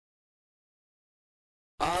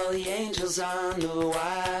All the angels on the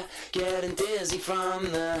wire, getting dizzy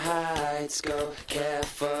from the heights. Go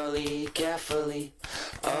carefully, carefully,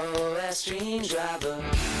 oh, Airstream driver.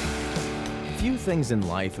 Few things in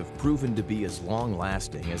life have proven to be as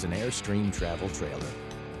long-lasting as an Airstream travel trailer.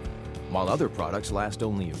 While other products last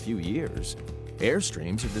only a few years,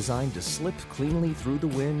 Airstreams are designed to slip cleanly through the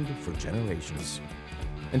wind for generations.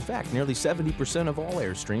 In fact, nearly 70% of all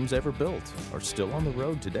Airstreams ever built are still on the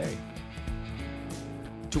road today.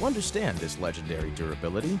 To understand this legendary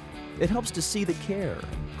durability, it helps to see the care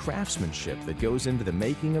and craftsmanship that goes into the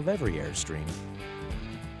making of every Airstream.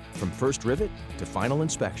 From first rivet to final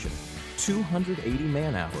inspection, 280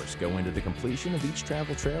 man-hours go into the completion of each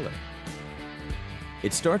travel trailer.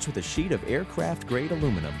 It starts with a sheet of aircraft-grade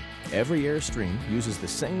aluminum. Every Airstream uses the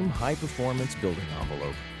same high-performance building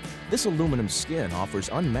envelope. This aluminum skin offers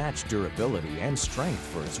unmatched durability and strength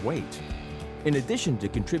for its weight, in addition to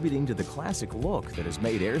contributing to the classic look that has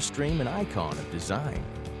made Airstream an icon of design.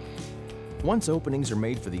 Once openings are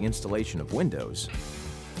made for the installation of windows,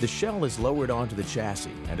 the shell is lowered onto the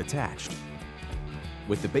chassis and attached.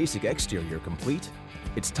 With the basic exterior complete,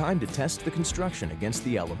 it's time to test the construction against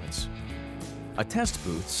the elements. A test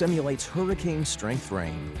booth simulates hurricane-strength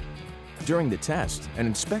rain. During the test, an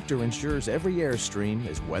inspector ensures every Airstream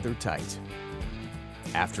is weather-tight.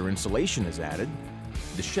 After insulation is added,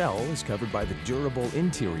 the shell is covered by the durable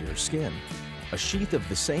interior skin, a sheath of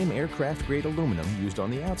the same aircraft-grade aluminum used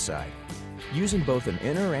on the outside. Using both an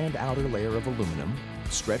inner and outer layer of aluminum,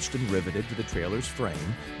 stretched and riveted to the trailer's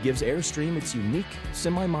frame, gives Airstream its unique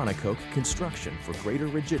semi-monocoque construction for greater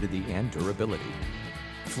rigidity and durability.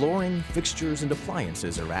 Flooring, fixtures, and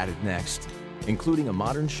appliances are added next, including a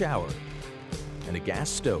modern shower and a gas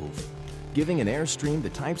stove, giving an Airstream the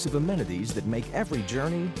types of amenities that make every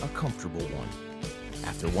journey a comfortable one.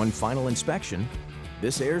 After one final inspection,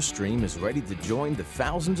 this Airstream is ready to join the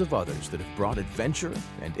thousands of others that have brought adventure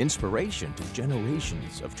and inspiration to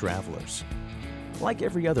generations of travelers. Like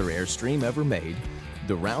every other Airstream ever made,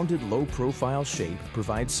 the rounded, low-profile shape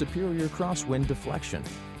provides superior crosswind deflection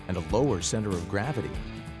and a lower center of gravity.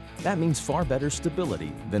 That means far better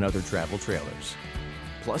stability than other travel trailers,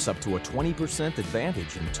 plus up to a 20%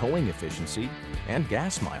 advantage in towing efficiency and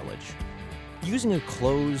gas mileage. Using a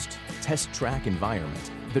closed, test-track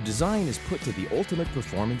environment, the design is put to the ultimate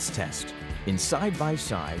performance test. In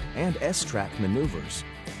side-by-side and S-track maneuvers,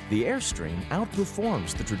 the Airstream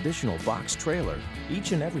outperforms the traditional box trailer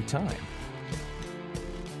each and every time.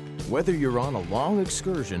 Whether you're on a long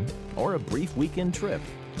excursion or a brief weekend trip,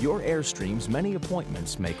 your Airstream's many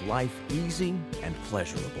appointments make life easy and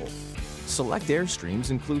pleasurable. Select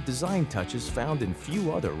Airstreams include design touches found in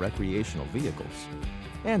few other recreational vehicles.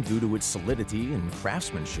 And due to its solidity and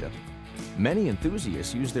craftsmanship, many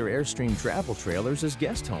enthusiasts use their Airstream travel trailers as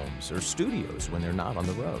guest homes or studios when they're not on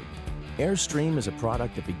the road. Airstream is a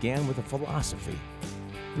product that began with a philosophy: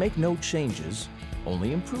 make no changes,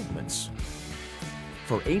 only improvements.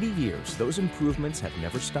 For 80 years, those improvements have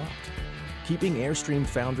never stopped, keeping Airstream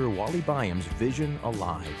founder Wally Byam's vision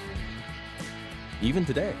alive. Even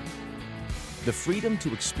today, the freedom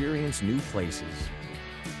to experience new places,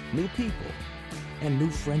 new people, and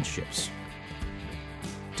new friendships.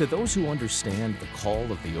 To those who understand the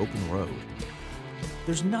call of the open road,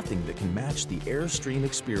 there's nothing that can match the Airstream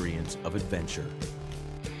experience of adventure.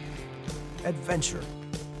 Adventure,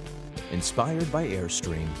 inspired by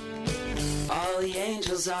Airstream. All the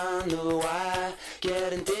angels on the wire,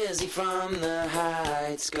 getting dizzy from the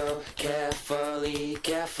heights. Go carefully,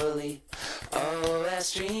 carefully, oh,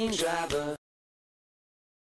 Airstream driver.